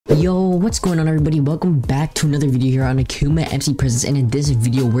Yo, what's going on everybody? Welcome back to another video here on AkumaMC Presents, and in this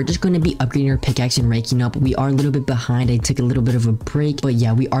video we're just going to be upgrading our pickaxe and ranking up. We are a little bit behind. I took a little bit of a break, but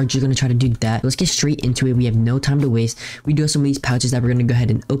yeah, we are just going to try to do that. Let's get straight into it. We have no time to waste. We do have some of these pouches that we're going to go ahead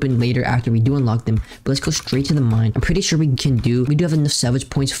and open later after we do unlock them, but let's go straight to the mine. I'm pretty sure we do have enough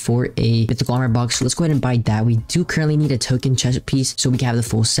salvage points for a mythical armor box, so let's go ahead and buy that. We do currently need a token chest piece so we can have the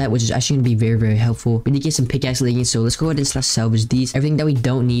full set, which is actually going to be very helpful. We need to get some pickaxe leggings, so let's go ahead and salvage these. Everything that we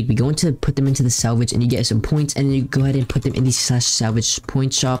don't need, we go into put them into the salvage and you get some points, and then you go ahead and put them in the salvage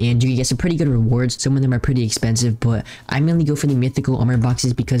point shop and you can get some pretty good rewards. Some of them are pretty expensive, but I mainly go for the mythical armor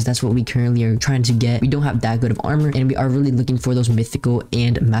boxes because that's what we currently are trying to get. We don't have that good of armor and we are really looking for those mythical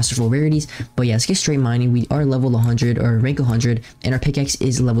and masterful rarities. But yeah, let's get straight mining. We are level 100 or rank 100 and our pickaxe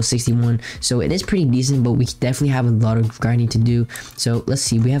is level 61, so it is pretty decent, but we definitely have a lot of grinding to do. So let's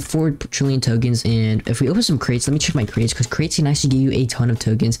see, we have 4 trillion tokens, and if we open some crates, let me check my crates because crates can actually give you a ton of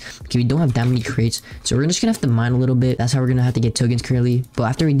tokens. Okay, we don't have that many crates, so we're just gonna have to mine a little bit. That's how we're gonna have to get tokens currently. But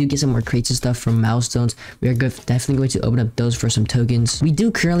after we do get some more crates and stuff from milestones, we are definitely going to open up those for some tokens. We do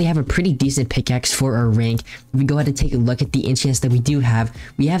currently have a pretty decent pickaxe for our rank. If we go ahead and take a look at the enchants that we do have,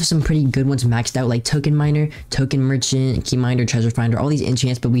 we have some pretty good ones maxed out, like token miner, token merchant, key miner, treasure finder, all these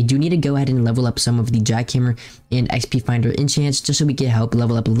enchants. But we do need to go ahead and level up some of the jackhammer and XP finder enchants just so we can help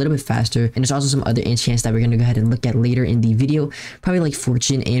level up a little bit faster. And there's also some other enchants that we're gonna go ahead and look at later in the video, probably like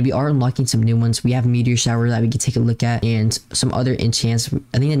fortune, and we are unlocking some new ones. We have meteor shower that we can take a look at and some other enchants.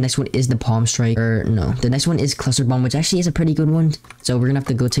 I think the next one is the palm strike, or no, the next one is cluster bomb, which actually is a pretty good one, so we're gonna have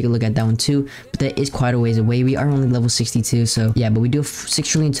to go take a look at that one too, but that is quite a ways away. We are only level 62, so yeah, but we do have 6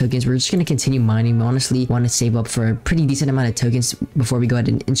 trillion tokens. We're just gonna continue mining. We honestly want to save up for a pretty decent amount of tokens before we go ahead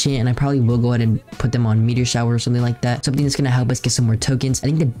and enchant, and I probably will go ahead and put them on meteor shower or something like that, something that's gonna help us get some more tokens. I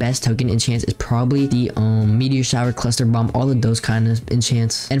think the best token enchants is probably the meteor shower, cluster bomb, all of those kind of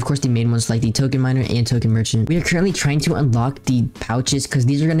enchants, and of course the main ones like the token miner and token merchant. We are currently trying to unlock the pouches because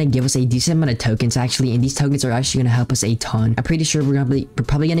these are going to give us a decent amount of tokens actually, and these tokens are actually going to help us a ton. I'm pretty sure we're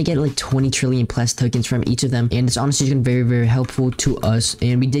probably going to get like 20 trillion plus tokens from each of them, and it's honestly going to be very helpful to us.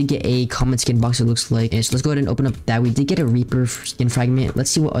 And we did get a common skin box, it looks like, and so let's go ahead and open up that. We did get a reaper skin fragment.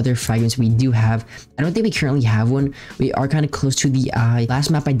 Let's see what other fragments we do have. I don't think we currently have one. We are kind of close to the eye. Last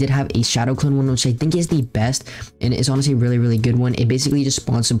map I did have a shadow clone one, which I think is the best, and it's honestly a really good one. It basically just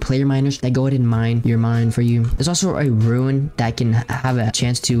spawns some player miners that go ahead and mine your mine for you. There's also a ruin that can have a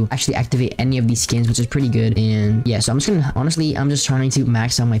chance to actually activate any of these skins, which is pretty good. And yeah, so I'm just gonna, honestly, I'm just trying to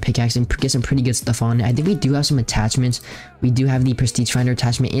max out my pickaxe and get some pretty good stuff on it. I think we do have some attachments. We do have the prestige finder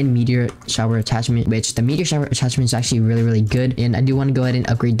attachment and meteor shower attachment, which the meteor shower attachment is actually really good, and I do want to go ahead and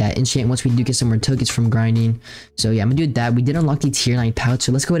upgrade that enchant once we do get some more tokens from grinding. So yeah, I'm gonna do that. We did unlock the tier 9 pouch,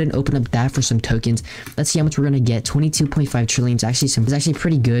 so let's go ahead and open up that for some tokens. Let's see how much we're gonna get. 22.5 trillion is actually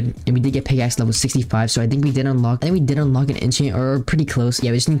pretty good, and we did get pickaxe level 65, so I think we did unlock an enchant, or pretty close.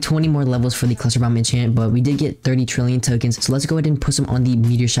 Yeah, we just need 20 more levels for the cluster bomb enchant, but we did get 30 trillion tokens, so let's go ahead and put some on the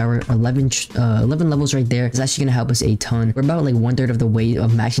meteor shower. 11 levels right there is actually gonna help us a ton. We're about like 1/3 of the way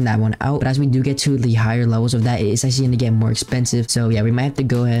of maxing that one out, but as we do get to the higher levels of that, it's actually gonna get more expensive. So yeah, we might have to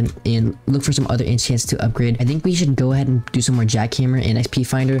go ahead and look for some other enchants to upgrade. I think we should go ahead and do some more jackhammer and XP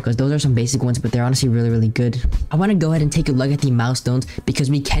finder because those are some basic ones, but they're honestly really good. I want to go ahead and take a look at the milestones because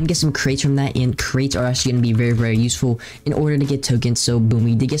we can get some crates from that, and crates are actually going to be very useful in order to get tokens. So boom,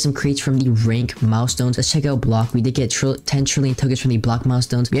 we did get some crates from the rank milestones. Let's check out block. We did get 10 trillion tokens from the block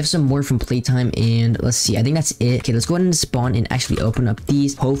milestones. We have some more from playtime, and let's see, I think that's it. Okay, let's go ahead and spawn and actually open up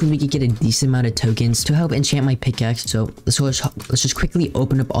these. Hopefully we can get a decent amount of tokens to help enchant my pickaxe. So let's just quickly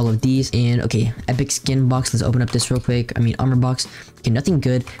open up all of these. And okay, epic skin box, let's open up this real quick. I mean armor box. Okay, nothing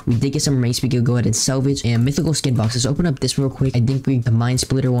good. We did get some ranks we could go ahead and salvage, and mythical skin box. Let's open up this real quick. I think the mine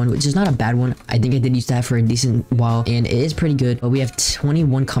splitter one, which is not a bad one. I think I did use that for a decent while, and it is pretty good. But we have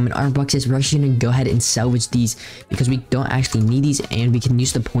 21 common armor boxes. We're actually gonna go ahead and salvage these because we don't actually need these, and we can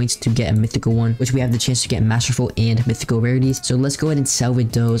use the points to get a mythical one, which we have the chance to get masterful and mythical rarities. So let's go ahead and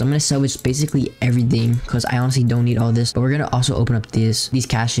salvage those. I'm gonna salvage basically everything because I honestly don't need all this, but we're gonna also open up these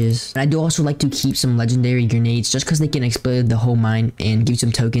caches. And I do also like to keep some legendary grenades just because they can explode the whole mine and give you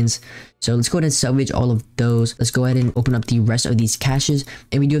some tokens. So let's go ahead and salvage all of those. Let's go ahead and open up the rest of these caches,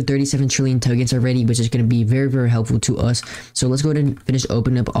 and we do have 37 trillion tokens already, which is going to be very helpful to us. So let's go ahead and finish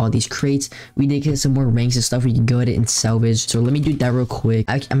opening up all these crates. We did get some more ranks and stuff we can go ahead and salvage, so let me do that real quick.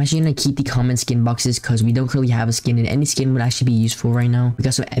 I'm actually going to keep the common skin boxes because we don't really have a skin, and any skin would actually be useful right now. We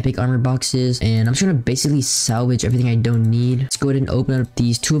got some epic armor boxes, and I'm just going to basically salvage everything I don't need. Let's go ahead and open up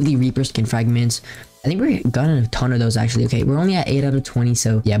these 2 of the reaper skin fragments. I think we're gotten a ton of those actually. Okay, we're only at 8 out of 20,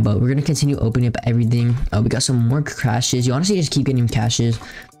 so yeah, but we're gonna continue opening up everything. We got some more caches. You honestly just keep getting caches.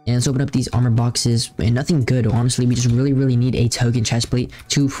 And let's open up these armor boxes, and nothing good, honestly. We just really need a token chestplate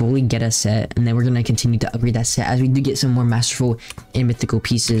to fully get a set, and then we're gonna continue to upgrade that set as we do get some more masterful and mythical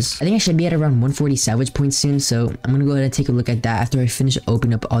pieces. I think I should be at around 140 salvage points soon, so I'm gonna go ahead and take a look at that after I finish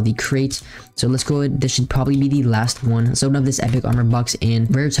opening up all the crates. So let's go ahead, this should probably be the last one. Let's open up this epic armor box,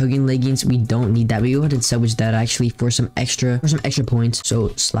 and rare token leggings, we don't need that. We go ahead and salvage that actually for some extra points.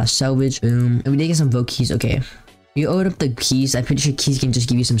 So slash salvage, boom, and we did get some vote keys. Okay, you open up the keys. I'm pretty sure keys can just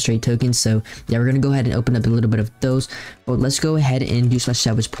give you some straight tokens. So yeah, we're gonna go ahead and open up a little bit of those. But let's go ahead and do slash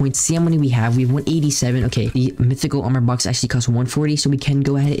salvage points. See how many we have. We have 187. Okay, the mythical armor box actually costs 140, so we can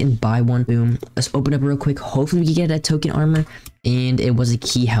go ahead and buy one. Boom. Let's open up real quick. Hopefully we can get a token armor. And it was a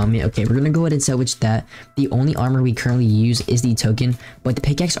key helmet. Okay, we're gonna go ahead and salvage that. The only armor we currently use is the token, but the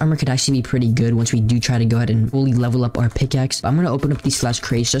pickaxe armor could actually be pretty good once we do try to go ahead and fully level up our pickaxe. I'm gonna open up these slash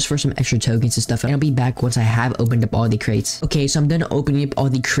crates just for some extra tokens and stuff, and I'll be back once I have opened up all the crates. Okay, so I'm done opening up all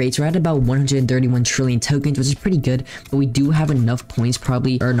the crates. We're at about 131 trillion tokens, which is pretty good, but we do have enough points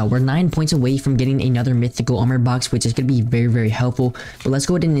probably, or no, we're 9 points away from getting another mythical armor box, which is gonna be very helpful. But let's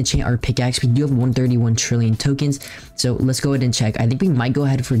go ahead and enchant our pickaxe. We do have 131 trillion tokens, so let's go ahead and check. I think we might go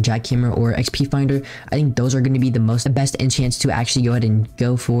ahead for jackhammer or XP finder. I think those are going to be the best enchants to actually go ahead and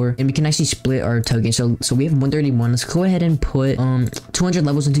go for, and we can actually split our tokens. So we have 131. Let's go ahead and put 200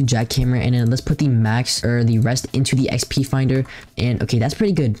 levels into jackhammer, and then let's put the max or the rest into the XP finder. And okay, that's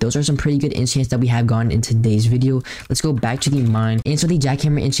pretty good. Those are some pretty good enchants that we have gotten in today's video. Let's go back to the mine, and so the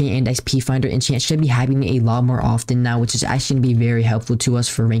jackhammer enchant and XP finder enchant should be happening a lot more often now, which is actually going to be very helpful to us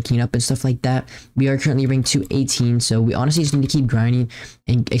for ranking up and stuff like that. We are currently ranked 218, so we honestly just need to keep grinding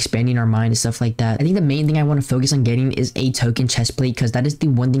and expanding our mind and stuff like that. I think the main thing I want to focus on getting is a token chestplate, because that is the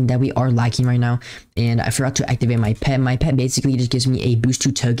one thing that we are lacking right now. And I forgot to activate my pet. My pet basically just gives me a boost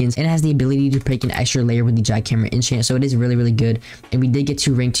to tokens, and it has the ability to break an extra layer with the jackhammer enchant, so it is really good. And we did get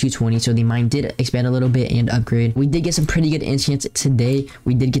to rank 220, so the mine did expand a little bit and upgrade. We did get some pretty good enchants today.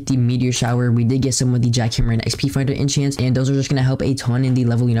 We did get the meteor shower, we did get some of the jackhammer and XP finder enchants, and those are just going to help a ton in the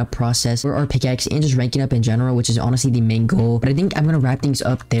leveling up process for our pickaxe and just ranking up in general, which is honestly the main goal. But I think I'm gonna wrap things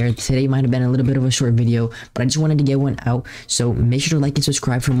up there. Today might have been a little bit of a short video, but I just wanted to get one out. So make sure to like and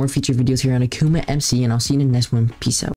subscribe for more future videos here on AkumaMC, and I'll see you in the next one. Peace out.